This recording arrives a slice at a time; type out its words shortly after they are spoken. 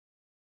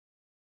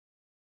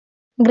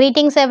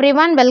Greetings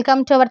everyone,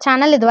 welcome to our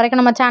channel. இதுவரைக்கும்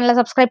நம்ம சேனலை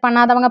சப்ஸ்கிரைப்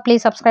பண்ணாதவங்க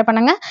ப்ளீஸ் சப்ஸ்கிரைப்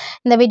பண்ணுங்க.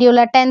 இந்த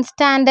வீடியோவில் 10th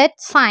standard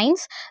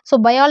science, so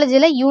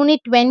பயாலஜியில்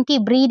unit 20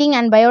 breeding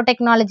and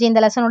biotechnology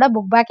இந்த லெசனோட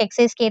புக் பேக்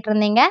எக்ஸசைஸ்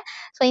கேட்டிருந்தீங்க.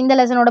 ஸோ இந்த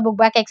லெசனோட புக்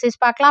பேக் எக்ஸசைஸ்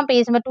பார்க்கலாம்.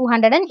 பேஜ் நம்பர்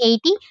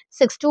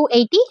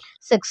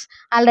 286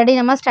 ஆல்ரெடி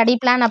நம்ம ஸ்டடி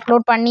பிளான்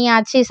அப்லோட்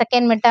பண்ணியாச்சு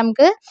செகண்ட் மிட்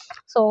டேர்முக்கு.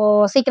 ஸோ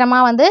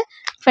சீக்கிரமாக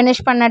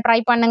ஃபினிஷ் பண்ண ட்ரை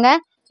பண்ணுங்கள்.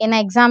 ஏன்னா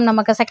எக்ஸாம்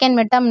நமக்கு second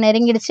mid term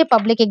நெருங்கிடுச்சு,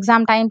 public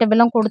exam time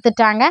டேபிளும்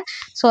கொடுத்துட்டாங்க.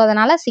 ஸோ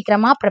அதனால்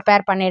சீக்கிரமாக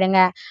ப்ரிப்பேர் பண்ணிவிடுங்க.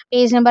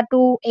 பேஜ் நம்பர்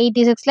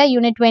 286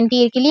 யூனிட் 20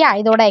 இருக்கு இல்லையா,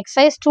 இதோட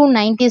exercise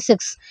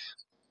 296.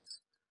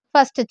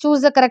 First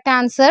choose the correct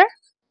answer.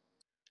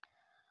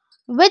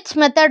 Which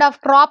method of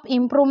crop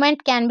improvement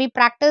can be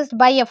practiced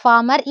by a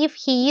farmer if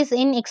he is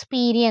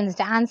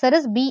inexperienced? Answer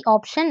is B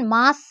option,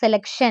 mass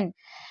selection.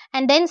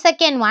 And then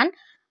second one,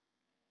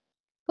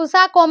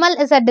 Fusacomal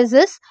is a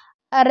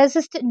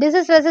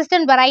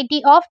disease-resistant variety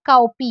of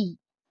cowpea.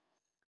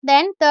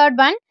 Then third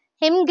one,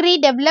 Hemgree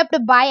developed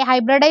by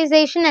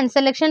hybridization and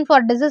selection for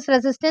disease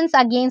resistance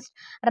against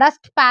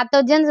rust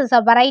pathogens is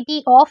a variety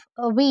of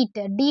wheat.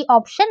 D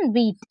option,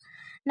 wheat.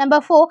 Number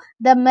 4,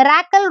 the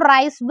miracle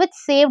rice which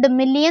saved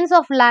millions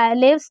of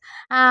lives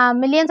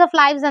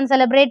and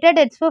celebrated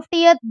its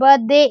 50th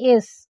birthday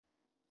is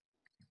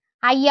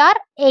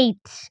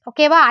IR8.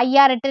 Okay va,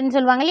 IR8 nu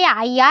solvaanga liya,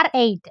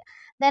 IR8.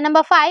 Then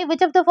number 5,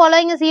 which of the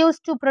following is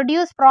used to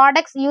produce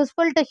products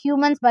useful to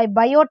humans by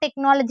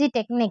biotechnology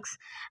techniques?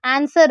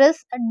 Answer is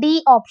D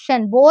option,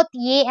 both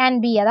A and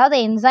B. That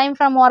is enzyme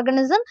from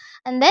organism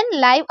and then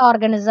live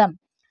organism.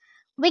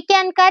 We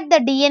can cut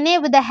the DNA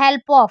with the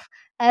help of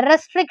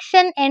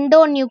restriction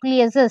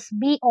endonucleases.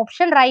 B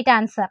option, right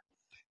answer.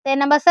 Then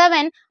number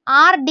 7,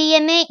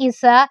 rDNA is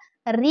a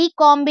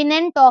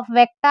recombinant of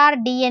vector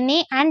DNA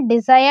and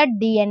desired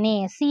DNA.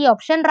 C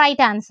option,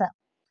 right answer.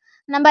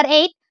 Number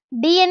 8,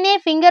 DNA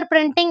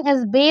fingerprinting is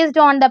based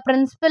on the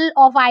principle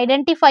of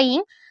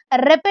identifying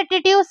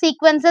repetitive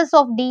sequences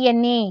of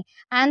DNA.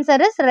 Answer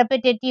is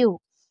repetitive.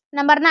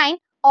 Number 9,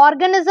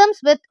 organisms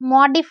with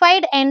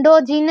modified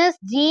endogenous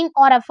gene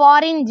or a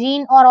foreign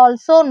gene are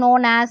also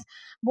known as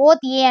both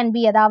A and B.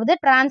 அதாவது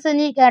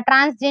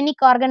transgenic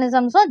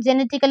organisms or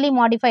genetically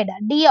modified.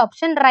 D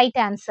option, right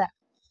answer.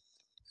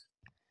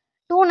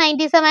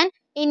 297,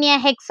 in a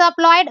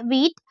hexaploid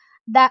wheat,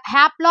 the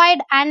haploid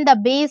and the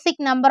basic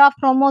number of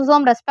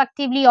chromosome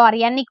respectively are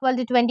n equal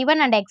to 21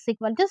 and x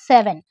equal to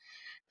 7.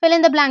 Fill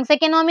in the blanks.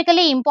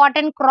 Economically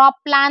important crop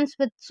plants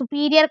with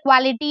superior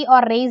quality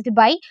are raised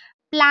by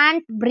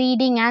plant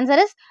breeding. Answer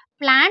is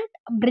plant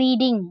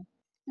breeding.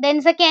 Then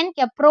second,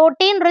 a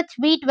protein rich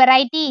wheat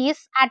variety is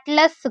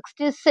Atlas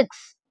 66.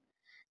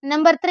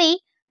 Number 3,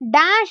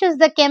 dash is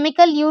the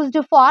chemical used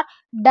for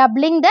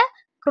doubling the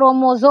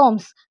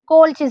chromosomes.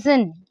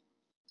 Colchicine.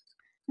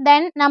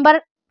 Then number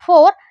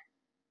 4,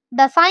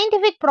 the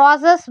scientific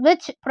process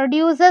which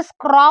produces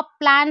crop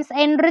plants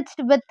enriched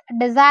with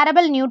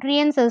desirable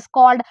nutrients is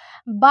called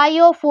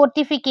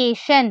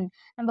biofortification.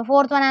 Number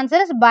 4th one answer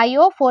is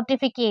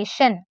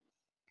biofortification.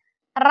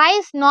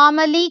 Rice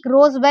normally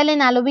grows well in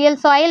alluvial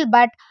soil,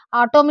 but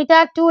Automata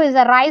 2 is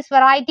a rice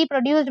variety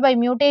produced by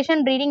mutation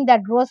breeding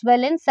that grows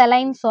well in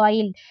saline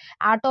soil.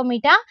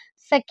 Automata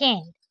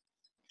 2nd.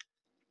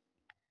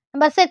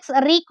 Number 6,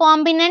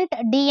 recombinant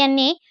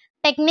DNA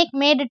technique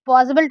made it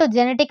possible to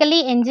genetically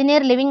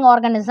engineer living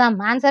organism.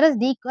 Answer is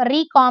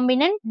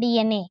recombinant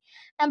DNA.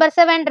 Number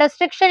 7,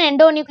 restriction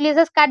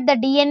endonucleases cut the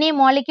DNA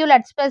molecule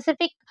at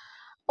specific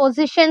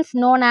positions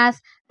known as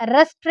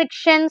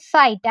restriction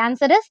site.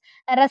 Answer is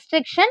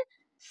restriction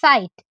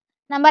site.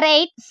 Number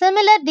 8,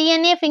 similar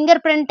DNA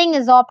fingerprinting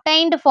is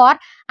obtained for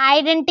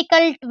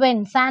identical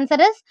twins. Answer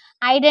is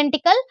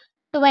identical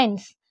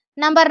twins.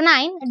 Number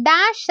 9,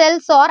 dash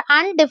cells are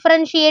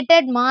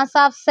undifferentiated mass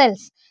of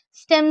cells.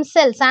 Stem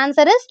cells.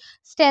 Answer is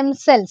stem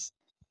cells.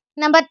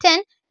 Number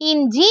 10, in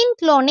gene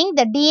cloning,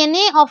 the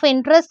DNA of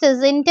interest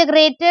is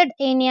integrated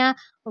in a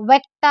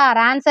vector.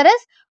 Answer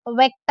is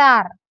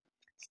vector.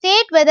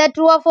 State whether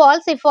true or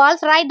false. If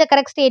false, write the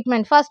correct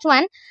statement. First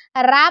one,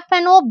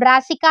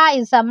 Rapanobrassica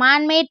is a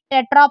man-made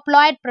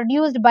tetraploid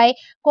produced by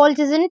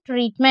colchicine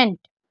treatment.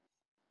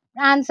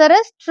 Answer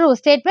is true.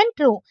 Statement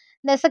true.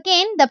 The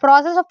second, the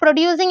process of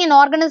producing an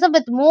organism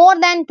with more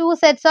than 2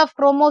 sets of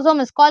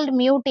chromosomes is called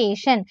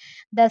mutation.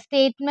 The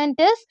statement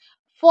is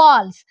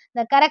false.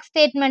 The correct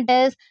statement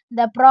is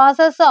the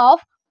process of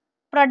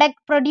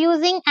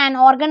producing an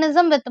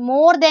organism with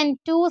more than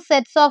 2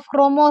 sets of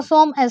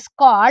chromosomes is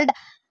called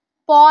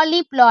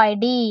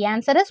polyploidy.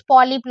 Answer is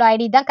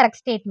polyploidy, the correct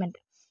statement.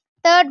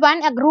 Third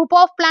one, a group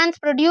of plants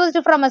produced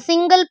from a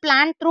single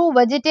plant through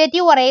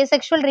vegetative or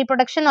asexual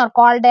reproduction are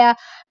called a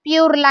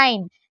pure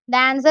line. The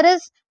answer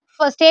is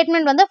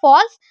statement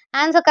false.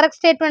 Answer correct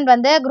statement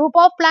a group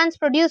of plants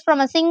produced from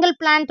a single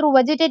plant through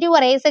vegetative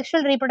or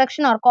asexual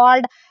reproduction are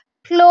called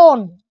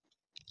clone.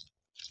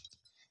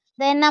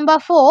 Then number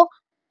 4,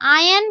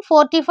 iron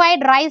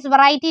fortified rice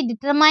variety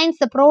determines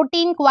the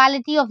protein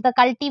quality of the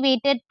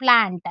cultivated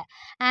plant.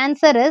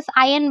 Answer is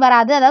iron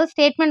varadhu. That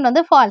statement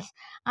false.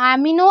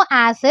 Amino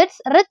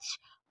acids rich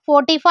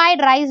fortified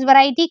rice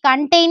variety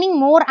containing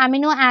more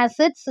amino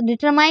acids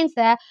determines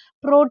the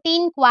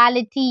protein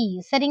quality.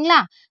 சரிங்களா?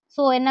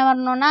 So என்ன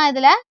வரணும்னா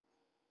இதில்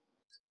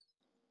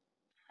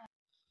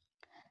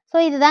so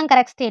இதுதான்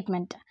correct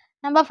statement.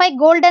 Number 5,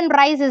 golden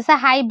rice is a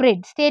hybrid.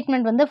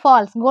 Statement வந்து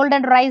false.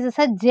 Golden rice is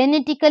a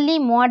genetically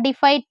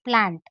modified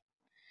plant.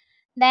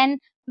 Then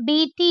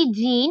Bt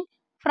gene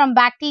from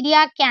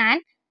bacteria can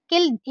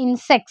kill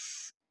insects.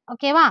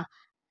 Okay va?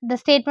 The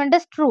statement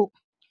is true.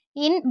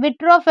 In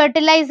vitro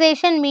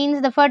fertilization means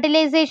the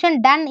fertilization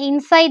done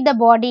inside the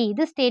body.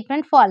 This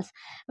statement false.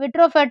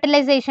 Vitro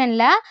fertilization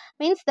la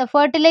means the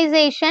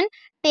fertilization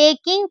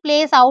taking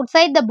place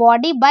outside the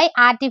body by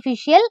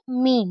artificial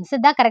means. This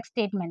is the correct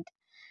statement.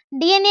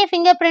 DNA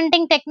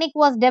fingerprinting technique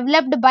was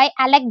developed by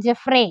Alec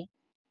Jeffrey.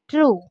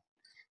 True.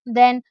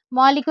 Then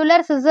molecular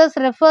scissors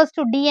refers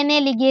to DNA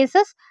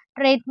ligases.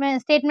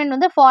 Statement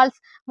வந்து false.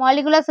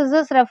 Molecular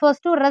scissors refers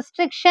to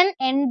restriction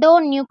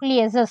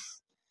endonucleases.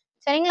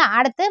 சரிங்களா?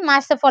 அடுத்து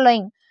match the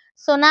following.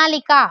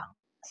 Sonalika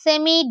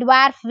semi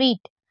dwarf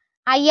wheat,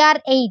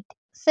 IR8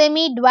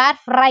 semi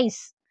dwarf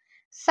rice,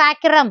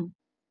 saccharum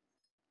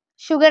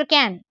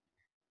sugarcane,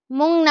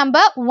 mung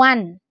number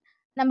 1,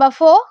 number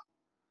 4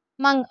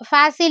 mung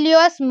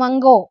Phaseolus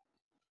mango.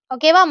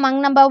 Okay va? Mung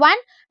number 1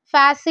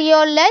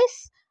 Phaseolus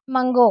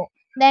mango.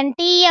 Then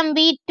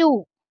TMB2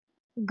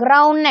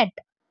 groundnut,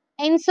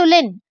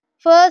 insulin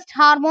first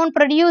hormone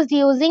produced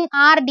using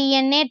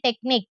rDNA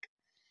technique.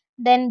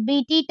 Then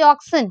Bt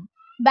toxin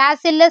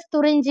Bacillus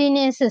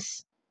thuringiensis.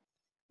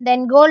 Then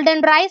golden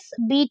rice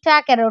beta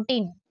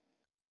carotene.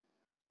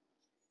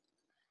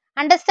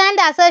 Understand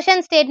the assertion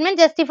statement,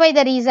 justify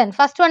the reason.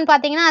 First one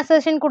பாத்தீங்கன்னா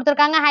assertion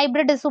கொடுத்திருக்காங்க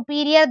hybrid is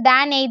superior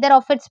than either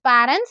of its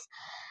parents.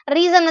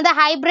 Reason வந்து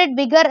hybrid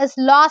vigor is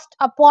lost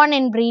upon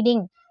in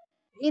breeding.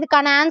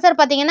 இதுக்கான answer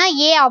பாத்தீங்கன்னா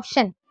A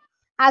option.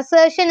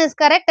 Assertion is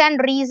correct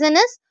and reason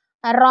is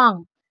wrong.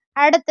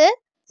 அடுத்து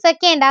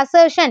second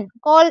assertion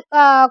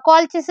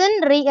colchicine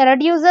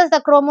reduces the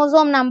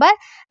chromosome number.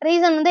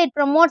 Reason வந்து it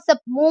promotes the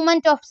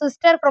movement of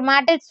sister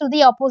chromatids to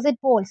the opposite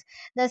poles.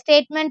 The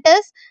statement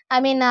is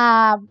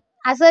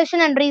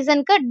assertion and reason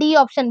க்கு D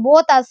option.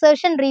 Both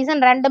assertion reason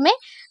ரெண்டுமே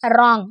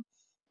wrong.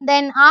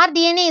 Then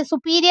rDNA is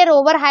superior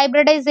over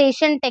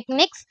hybridization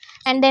techniques.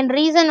 And then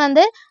reason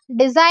வந்து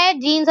desired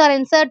genes are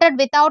inserted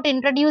without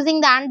introducing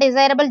the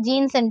undesirable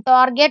genes in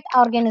target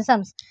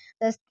organisms.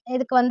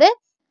 இதுக்கு வந்து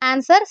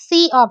answer C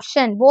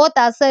option. Both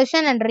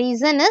assertion and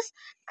reason is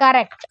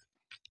correct.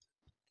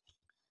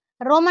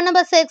 Roman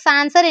number 6,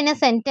 answer in a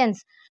sentence.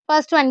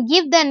 First one,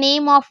 give the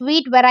name of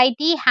wheat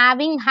variety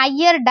having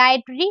higher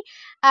dietary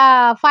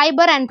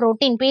fiber and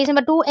protein. Page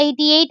number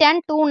 288 and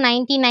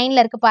 299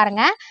 ல இருக்கு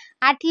பாருங்க.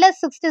 Atlas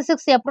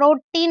 66, a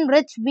protein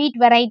rich wheat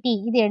variety.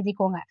 இது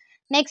எழுதிக்கோங்க.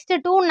 Next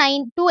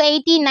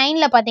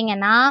 289 ல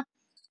பாத்தீங்கன்னா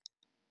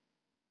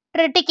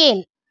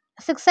triticale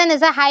 6N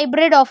is a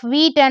hybrid of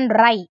wheat and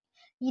rye.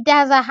 It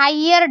has a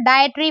higher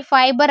dietary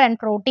fiber and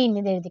protein.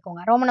 இது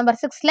எழுதிக்கோங்க. Roman number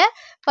 6ல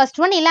first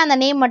one இல்ல அந்த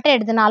நேம் மட்டும்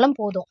எழுதினாலும்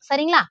போதும்.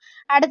 சரிங்களா?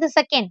 அடுத்து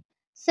second,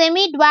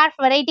 semi dwarf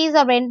varieties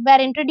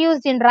were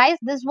introduced in rice.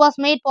 This was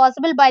made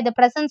possible by the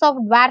presence of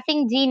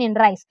dwarfing gene in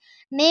rice.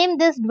 Name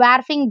this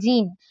dwarfing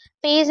gene.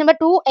 Page number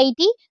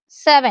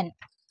 287.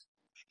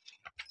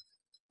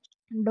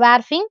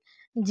 dwarfing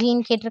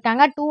gene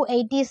கேட்டிருக்காங்க.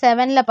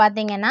 287ல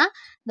பாத்தீங்கன்னா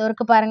இது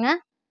இருக்கு பாருங்க.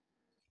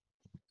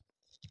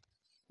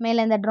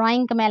 மேல இந்த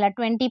டிராயிங்க்கு மேல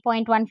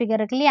 20.1 ஃபிகர்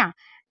இருக்கு இல்லையா?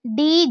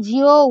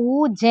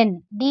 DGOUGEN,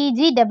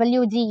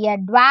 DGWG, a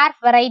dwarf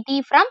variety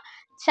from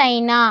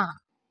China.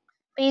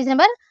 Page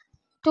number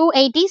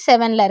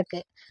 287ல இருக்கு.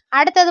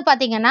 அடுத்தது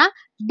பாத்தீங்கன்னா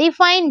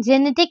define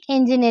genetic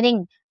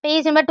engineering.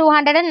 Page number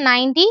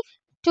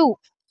 292.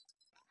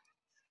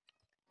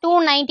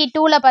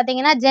 292ல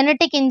பாத்தீங்கன்னா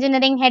genetic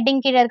engineering heading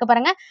கீழ இருக்கு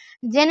பாருங்க.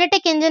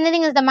 Genetic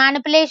engineering is the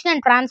manipulation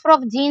and transfer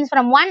of genes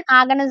from one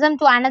organism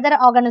to another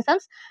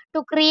organisms to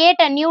create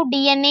a new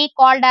DNA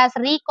called as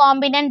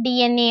recombinant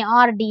DNA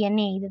or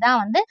DNA. இதுதான்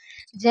வந்து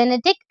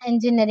genetic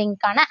engineering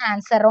கான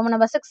answer. Roman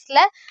number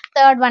 6ல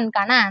third one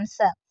கான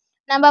answer.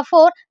 Number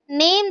 4,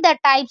 name the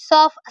types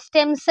of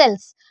stem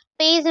cells.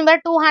 Page number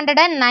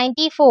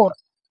 294.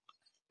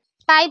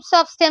 Types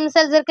of stem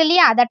cells இருக்கு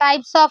இல்லையா? The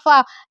types of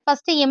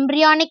first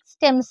embryonic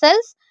stem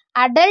cells,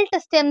 adult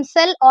stem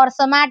cell or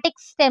somatic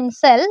stem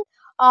cell,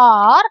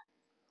 or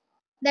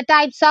the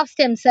types of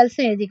stem cells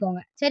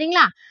எழுதிக்கோங்க.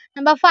 சரிங்களா?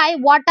 Number 5,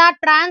 what are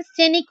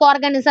transgenic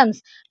organisms?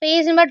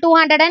 Page number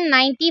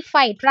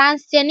 295.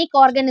 Transgenic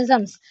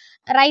organisms.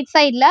 Right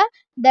side la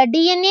the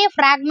DNA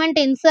fragment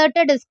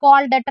inserted is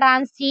called a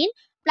transgene.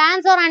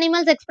 Plants or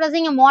animals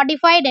expressing a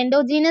modified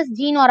endogenous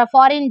gene or a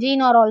foreign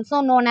gene are also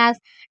known as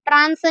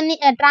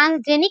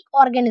transgenic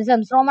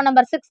organisms. Roman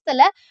number 6th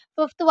la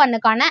 5th one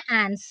கான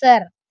answer.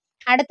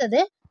 அடுத்தது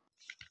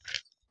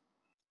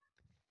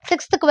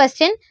 6th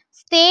question,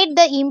 state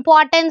the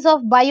importance of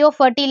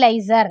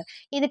biofertilizer.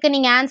 இதுக்கு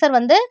நீங்க answer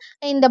வந்து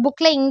இந்த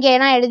புக்ல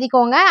இங்கேனா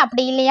எழுதிக்கோங்க.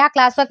 அப்படி இல்லையா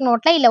கிளாஸ் ஒர்க்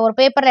நோட்ல இல்ல ஒரு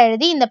பேப்பர்ல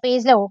எழுதி இந்த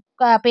பேஜ்ல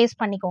பேஸ்ட்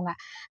பண்ணிக்கோங்க.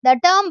 The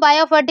term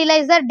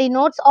biofertilizer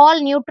denotes all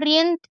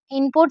nutrient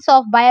inputs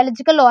of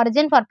biological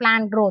origin for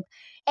plant growth.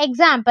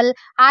 Example,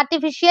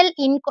 artificial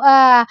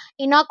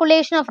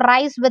inoculation of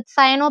rice with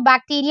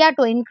cyanobacteria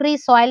to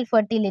increase soil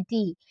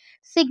fertility.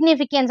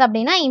 Significance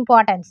அப்படின்னா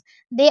importance.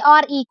 They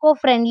are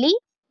eco-friendly.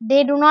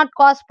 They do not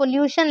cause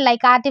pollution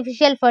like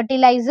artificial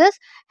fertilizers,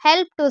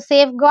 help to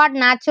safeguard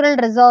natural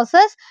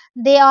resources.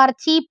 They are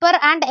cheaper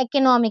and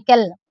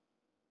economical.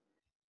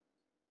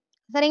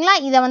 சரிங்களா?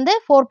 இதை வந்து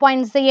 4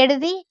 points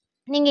எழுதி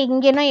நீங்கள்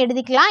இங்கே இன்னும்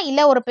எழுதிக்கலாம்,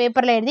 இல்லை ஒரு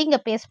பேப்பரில் எழுதி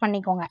இங்கே பேஸ்ட்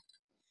பண்ணிக்கோங்க.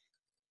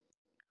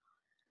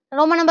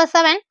 Roman number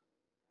 7,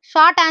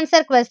 short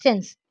answer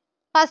questions.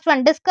 First one,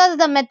 discuss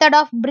the method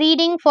of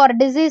breeding for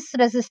disease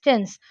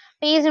resistance.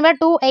 Page number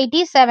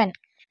 287.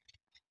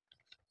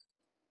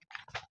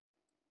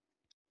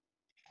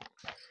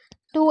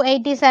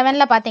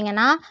 287ல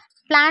பார்த்தீங்கன்னா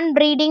plant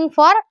breeding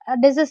for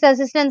disease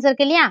resistance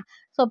இருக்கு இல்லையா?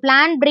 ஸோ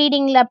plant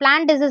breedingல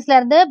plant diseaseல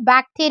இருந்து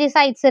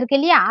bactericides இருக்கு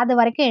இல்லையா, அது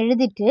வரைக்கும்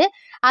எழுதிட்டு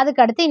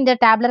அதுக்கடுத்து இந்த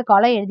டேப்லர்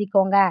காலம்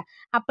எழுதிக்கோங்க.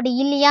 அப்படி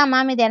இல்லையா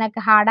மேம் இது எனக்கு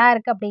ஹார்டாக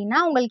இருக்குது அப்படின்னா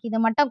உங்களுக்கு இது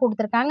மட்டும்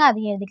கொடுத்துருக்காங்க,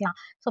 அதையும் எழுதிக்கலாம்.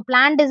 ஸோ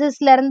plant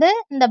diseaseல இருந்து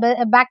இந்த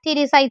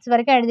bactericides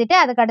வரைக்கும் எழுதிட்டு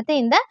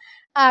அதுக்கடுத்து இந்த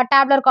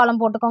டேப்லர்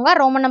காலம் போட்டுக்கோங்க.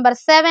 Roman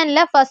number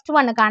 7ல first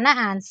ஒன்னுக்கான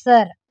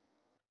answer.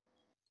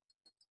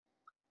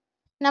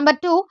 Number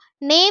 2,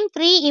 name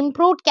 3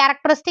 improved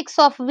characteristics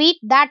of wheat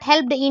that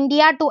helped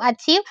India to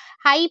achieve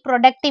high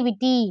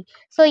productivity.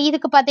 So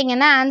இதுக்கு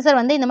பார்த்தீங்கன்னா ஆன்சர்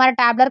வந்து இந்த மாதிரி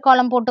டேப்லர்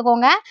காலம்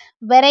போட்டுக்கோங்க.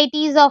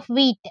 Varieties of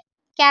wheat,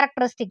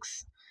 characteristics.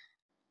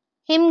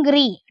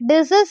 Himgree,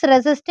 disease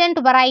resistant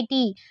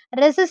variety,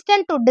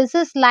 resistant to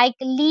disease like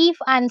leaf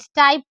and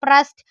stipe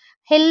rust,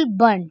 hill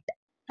burnt.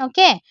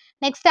 Okay,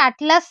 next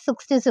Atlas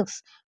 66,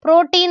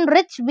 protein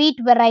rich wheat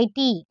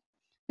variety.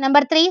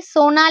 Number 3,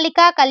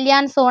 Sonalika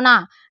Kalyan Sona,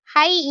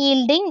 high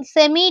yielding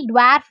semi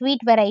dwarf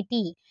wheat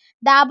variety.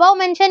 The above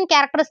mentioned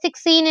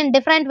characteristics seen in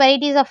different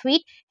varieties of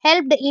wheat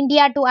helped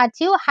India to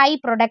achieve high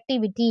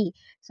productivity.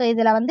 So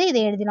இதில் வந்து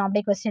இதை எழுதினோம்,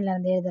 அப்படியே கொஸ்டின்ல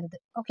இருந்து எழுதுறது.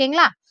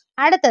 ஓகேங்களா?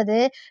 அடுத்தது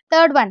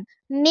third one,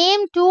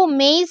 name 2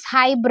 maize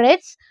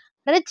hybrids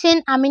rich in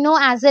amino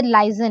acid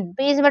lysine.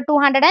 Page number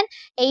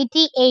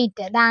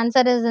 288. The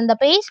answer is in the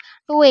page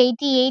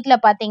 288ல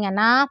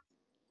பார்த்தீங்கன்னா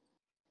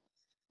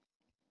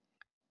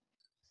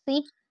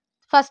see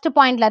first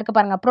pointல இருக்கு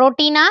பாருங்க,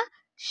 புரோட்டீனா,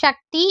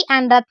 சக்தி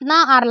and Ratna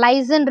R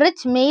liaison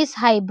rich maze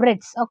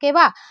hybrids.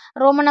 ஓகேவா?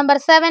 Roman number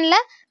 7ல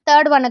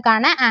third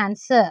ஒனுக்கான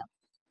answer.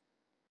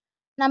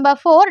 Number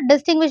 4,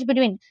 distinguish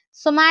between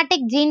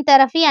somatic gene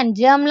therapy and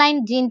germline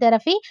gene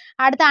therapy.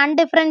 அடுத்து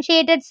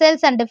undifferentiated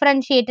cells and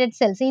differentiated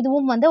cells.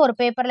 இதுவும் வந்து ஒரு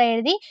பேப்பரில்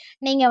எழுதி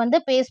நீங்கள் வந்து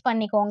பேஸ்ட்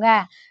பண்ணிக்கோங்க.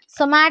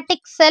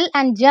 somatic cell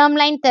and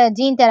germline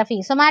gene therapy.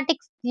 somatic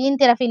gene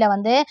therapyல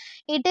வந்து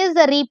it is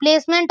the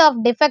replacement of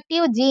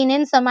defective gene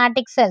in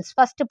somatic cells.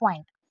 First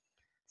point.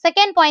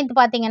 Second point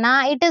பார்த்தீங்கன்னா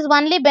it is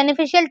only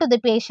beneficial to the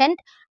patient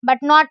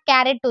but not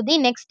carried to the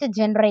next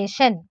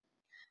generation.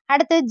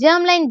 அடுத்து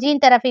germline gene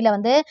therapyல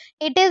வந்து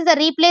it is the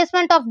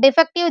replacement of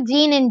defective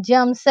gene in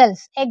germ cells,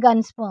 egg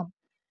and sperm.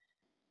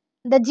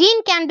 The gene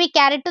can be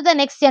carried to the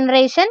next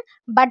generation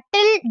but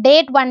till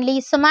date only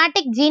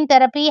somatic gene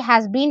therapy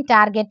has been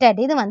targeted.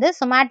 இது வந்து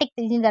somatic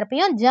gene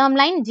therapyயும்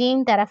germline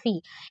gene therapy.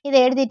 இதை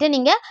எழுதிட்டு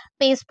நீங்க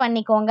paste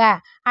பண்ணிக்கோங்க.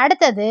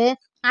 அடுத்தது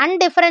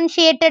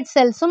undifferentiated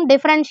cellsum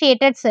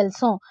differentiated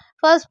cellsum.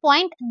 First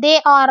point, they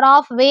are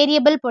of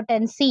variable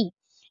potency.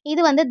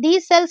 இது வந்து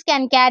these cells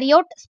can carry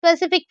out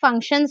specific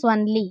functions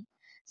only.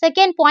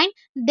 Second point,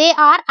 they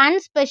are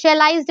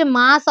unspecialized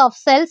mass of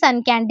cells and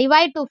can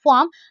divide to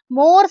form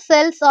more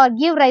cells or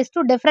give rise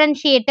to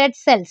differentiated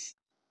cells.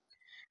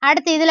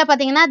 அடுத்து இதில்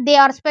பார்த்தீங்கன்னா they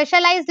are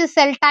specialized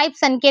cell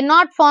types and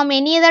cannot form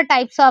any other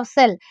types of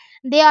cell.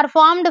 They are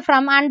formed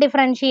from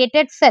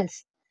undifferentiated cells.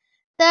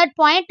 Third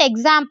point,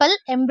 example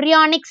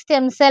embryonic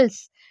stem cells,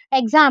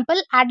 example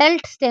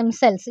adult stem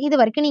cells. இது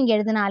வரைக்கும் நீங்கள்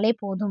எழுதினாலே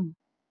போதும்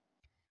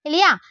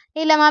இல்லையா?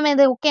 இல்லை ma'am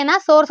இது ஓகேனா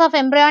source of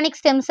embryonic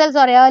stem cells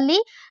or early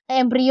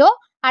embryo.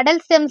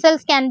 Adult stem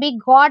cells can be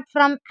got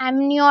from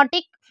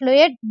amniotic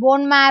fluid,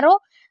 bone marrow,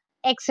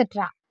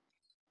 etc.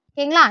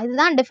 ஓகேங்களா?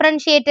 இதுதான்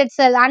டிஃபரன்ஷியேட்டட்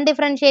செல்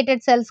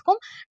அன்டிஃபரன்ஷியேட்டட் செல்ஸ்க்கும்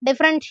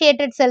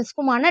டிஃபரன்ஷியேட்டட்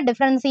செல்ஸ்க்குமான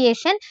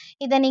டிஃபரன்சியேஷன்.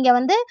 இதை நீங்கள்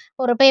வந்து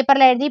ஒரு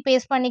பேப்பரில் எழுதி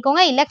பேஸ்ட்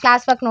பண்ணிக்கோங்க, இல்லை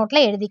கிளாஸ் ஒர்க்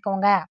நோட்டில்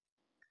எழுதிக்கோங்க.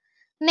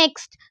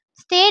 Next,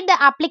 state the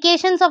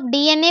applications of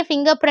DNA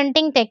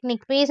fingerprinting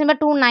technique. Page number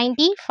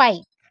 295.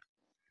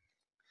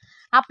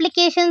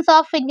 Applications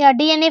of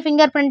DNA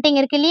fingerprinting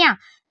இருக்கு இல்லையா?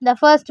 The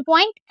first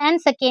point and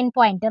second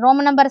point.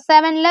 Roman number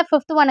 7ல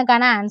fifth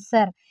ஒனுக்கான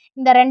answer.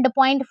 இந்த ரெண்டு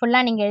பாயிண்ட்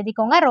ஃபுல்லாக நீங்கள்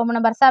எழுதிக்கோங்க. Roman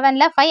number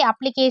 7ல 5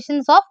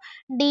 applications of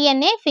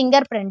DNA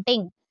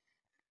fingerprinting.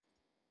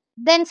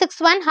 Then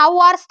sixth one, how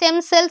are stem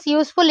cells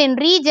useful in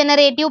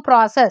regenerative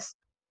process?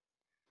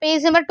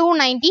 Page number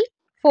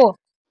 294.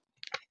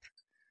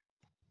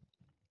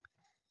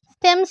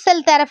 Stem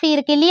cell therapy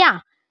இருக்கு இல்லையா?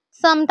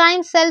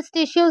 Sometimes cells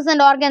tissues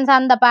and organs,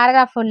 அந்த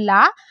paragraph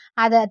ஃபுல்லாக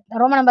அதை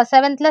Roman number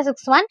 7th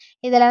 6th one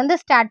இதில் இருந்து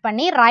start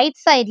பண்ணி right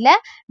சைடில்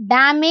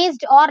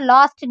damaged R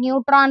last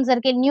neurons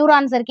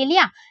இருக்கு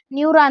இல்லையா?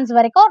 நியூரான்ஸ்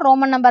வரைக்கும்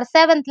Roman number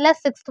 7th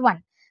 6th one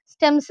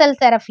stem cell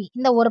therapy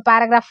இந்த ஒரு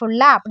பேராகிராஃப்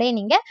ஃபுல்லாக அப்படியே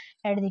நீங்கள்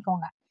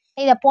எழுதிக்கோங்க.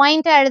 இதை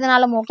பாயிண்ட்டாக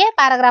எழுதினாலும் ஓகே,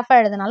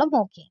 பேராகிராஃபாக எழுதினாலும்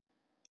okay.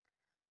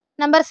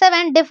 Number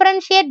 7,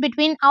 differentiate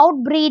between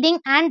outbreeding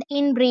and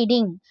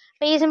inbreeding.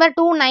 Page number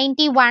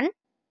 291.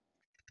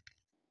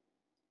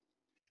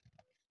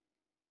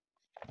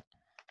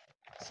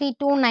 See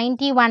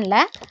 291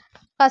 la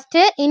first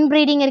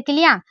inbreeding இருக்கு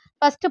இல்லையா.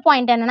 First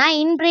point என்னன்னா,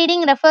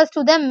 inbreeding refers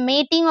to the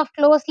mating of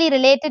closely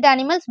related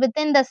animals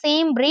within the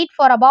same breed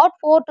for about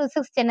 4 to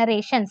 6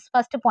 generations.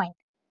 First point.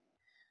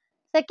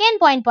 Second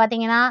point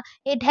பார்த்தீங்கன்னா,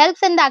 it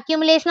helps in the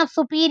accumulation of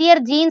superior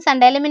genes and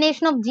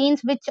elimination of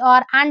genes which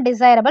are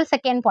undesirable.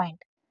 Second point.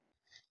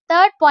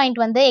 Third point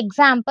வந்து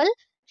example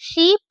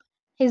sheep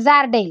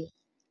Hizardale.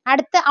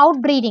 அடுத்து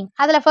outbreeding.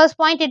 அதில் first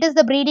point it is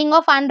the breeding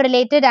of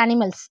unrelated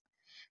animals.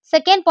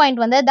 Second point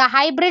வந்து the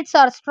hybrids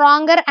are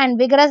stronger and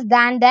vigorous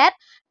than their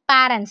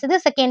parents. இது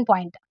second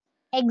point.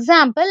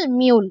 Example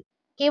mule.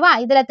 ஓகேவா,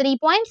 இதில் 3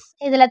 points,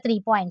 இதில் 3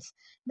 points.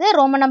 இது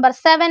Roman number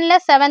 7ல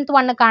 7th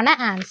ஒன்னுக்கான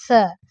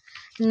answer.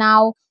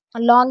 Now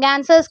long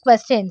answers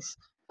questions.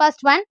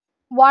 First one,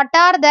 what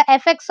are the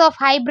effects of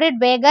hybrid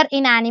vigor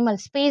in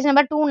animals? Page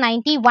number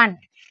 291.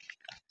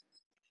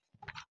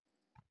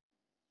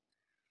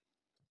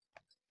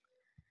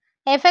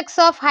 Effects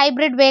of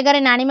hybrid vigor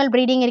in animal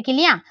breeding இருக்கு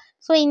இல்லையா.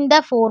 So இந்த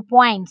 4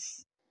 points.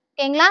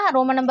 ஓகேங்களா,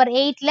 Roman number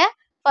 8ல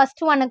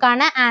first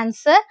ஒன்னுக்கான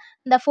answer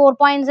இந்த 4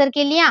 points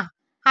இருக்கு இல்லையா.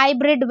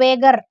 Hybrid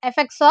வேகர்,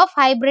 effects of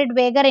hybrid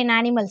வேகர் in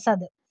animals.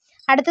 அது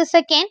அடுத்து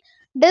second,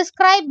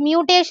 describe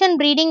mutation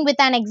breeding with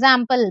an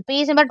example.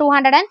 Page number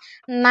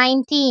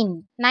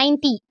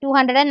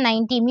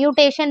 290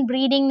 mutation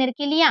breeding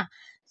இருக்கு இல்லையா.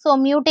 ஸோ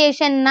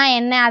மியூட்டேஷன்னா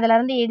என்ன அதுல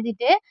இருந்து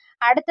எழுதிட்டு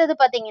அடுத்தது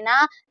பார்த்தீங்கன்னா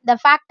இந்த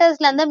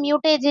ஃபேக்டர்ஸ்ல இருந்து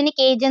மியூட்டேஜெனிக்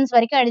ஏஜென்ட்ஸ்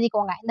வரைக்கும்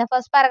எழுதிக்கோங்க. இந்த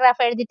ஃபர்ஸ்ட்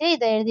பேராகிராஃப் எழுதிட்டு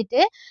இதை எழுதிட்டு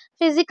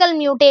பிசிக்கல்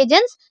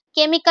மியூட்டேஜென்ட்ஸ்,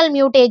 கெமிக்கல்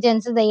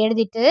மியூட்டேஜென்ட்ஸ் இதை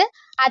எழுதிட்டு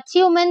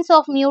அச்சீவ்மெண்ட்ஸ்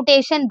ஆஃப்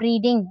மியூட்டேஷன்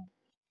பிரீடிங்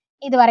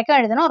இது வரைக்கும்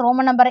எழுதணும்.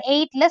 Roman number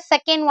 8ல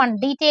second one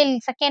detail,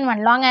 second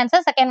one long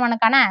answer, second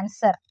ஒனுக்கான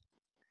answer.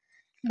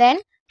 Then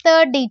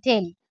third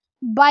detail,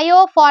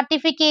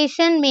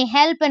 biofortification may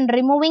help in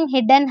removing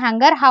hidden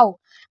hunger. How?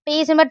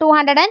 Page number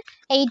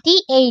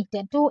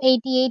 288.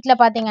 288ல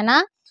பார்த்தீங்கன்னா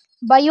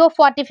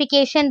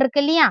பயோஃபார்டிஃபிகேஷன் இருக்கு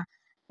இல்லையா,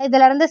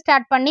 இதுல இருந்து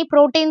ஸ்டார்ட் பண்ணி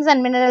ப்ரோட்டீன்ஸ்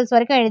அண்ட் மினரல்ஸ்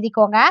வரைக்கும்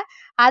எழுதிக்கோங்க.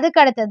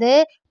 அதுக்கு அடுத்தது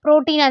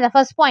ப்ரோட்டீன் அந்த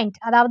ஃபர்ஸ்ட் பாயிண்ட்,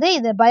 அதாவது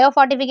இது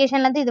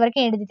பயோஃபார்டிஃபிகேஷன்ல இருந்து இது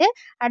வரைக்கும் எழுதிட்டு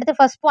அடுத்து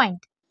first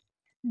point,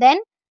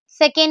 then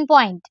second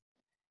point,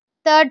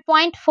 third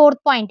point,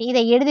 fourth point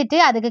இதை எழுதிட்டு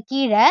அதுக்கு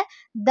கீழே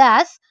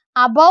thus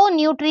above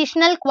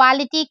nutritional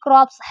quality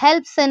crops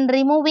helps in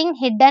removing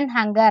hidden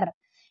hunger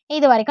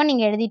இது வரைக்கும்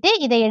நீங்க எழுதிட்டு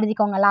இதை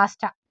எழுதிக்கோங்க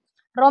லாஸ்டா.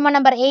 Roman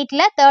number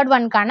 8ல third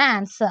ஒன்கான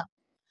answer.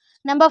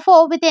 Number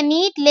 4, with a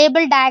neat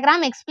label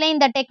diagram explain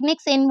the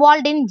techniques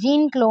involved in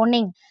gene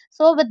cloning.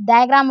 So with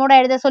diagram ஓட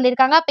எழுத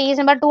சொல்லியிருக்காங்க. பேஜ்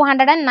நம்பர்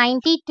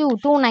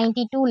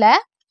 292ல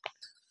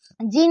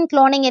gene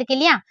cloning இருக்கு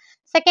இல்லையா,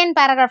 செகண்ட்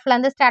பேராகிராஃப்ல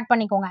இருந்து ஸ்டார்ட்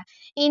பண்ணிக்கோங்க.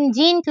 இன்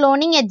gene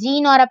கிளோனிங் a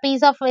gene R a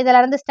piece of இதுல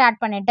இருந்து start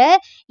பண்ணிட்டு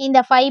இந்த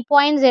 5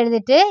 பாயிண்ட்ஸ்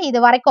எழுதிட்டு இது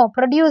வரைக்கும்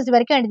ப்ரொடியூஸ்ட்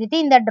வரைக்கும் எழுதிட்டு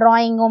இந்த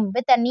டிராயிங்கும்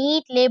with a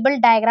neat label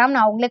diagram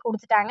அவங்களே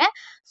கொடுத்துட்டாங்க.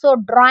 So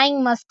drawing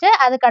must.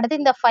 அதுக்கு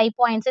அடுத்து இந்த 5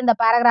 பாயிண்ட்ஸ் இந்த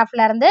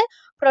பேராகிராஃப்ல இருந்து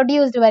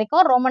ப்ரொடியூஸ்ட்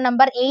வரைக்கும் ரோமன்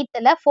நம்பர்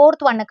 8ல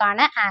ஃபோர்த் ஒன்னுக்கான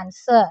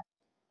ஆன்சர்.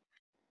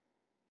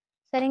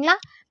 சரிங்களா,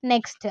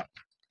 next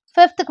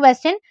fifth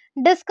question,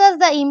 discuss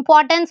the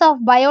importance of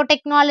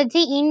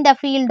biotechnology in the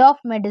field of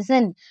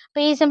medicine.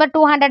 Page number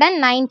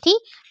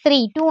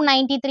 293.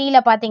 293ல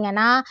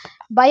பார்த்தீங்கன்னா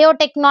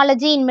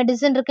பயோடெக்னாலஜி இன்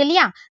மெடிசன் இருக்கு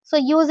இல்லையா. ஸோ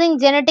யூசிங்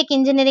ஜெனட்டிக்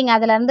இன்ஜினியரிங்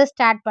அதுல இருந்து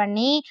ஸ்டார்ட்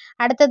பண்ணி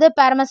அடுத்தது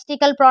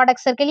பார்மஸ்டிக்கல்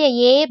ப்ராடக்ட்ஸ் இருக்கு இல்லையா,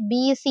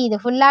 ABC இது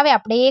ஃபுல்லாவே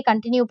அப்படியே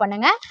கண்டினியூ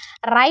பண்ணுங்க.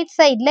 ரைட்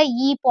சைடில்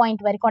இ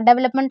பாயிண்ட் வரைக்கும்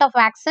development of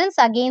vaccines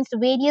against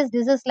various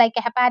disease like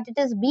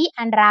hepatitis B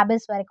and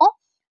rabies வரைக்கும்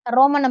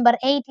ரோமன் நம்பர்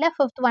 8ல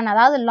ஃபிஃப்த் ஒன்,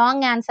 அதாவது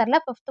long ஆன்சர்ல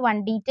fifth one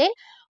detail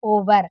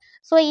over.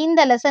 So இந்த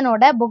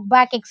லெசனோட புக்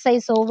பேக்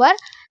எக்ஸசைஸ் ஓவர்.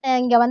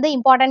 இங்கே வந்து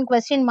இம்பார்ட்டன்ட்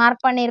கொஸ்டின்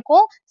மார்க்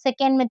பண்ணியிருக்கோம்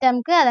second mid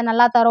டேர்ம்க்கு, அதை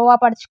நல்லா தரோவா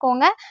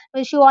படிச்சுக்கோங்க.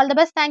 Wish you all the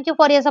best. Thank you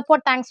for your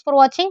support. Thanks for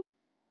வாட்சிங்.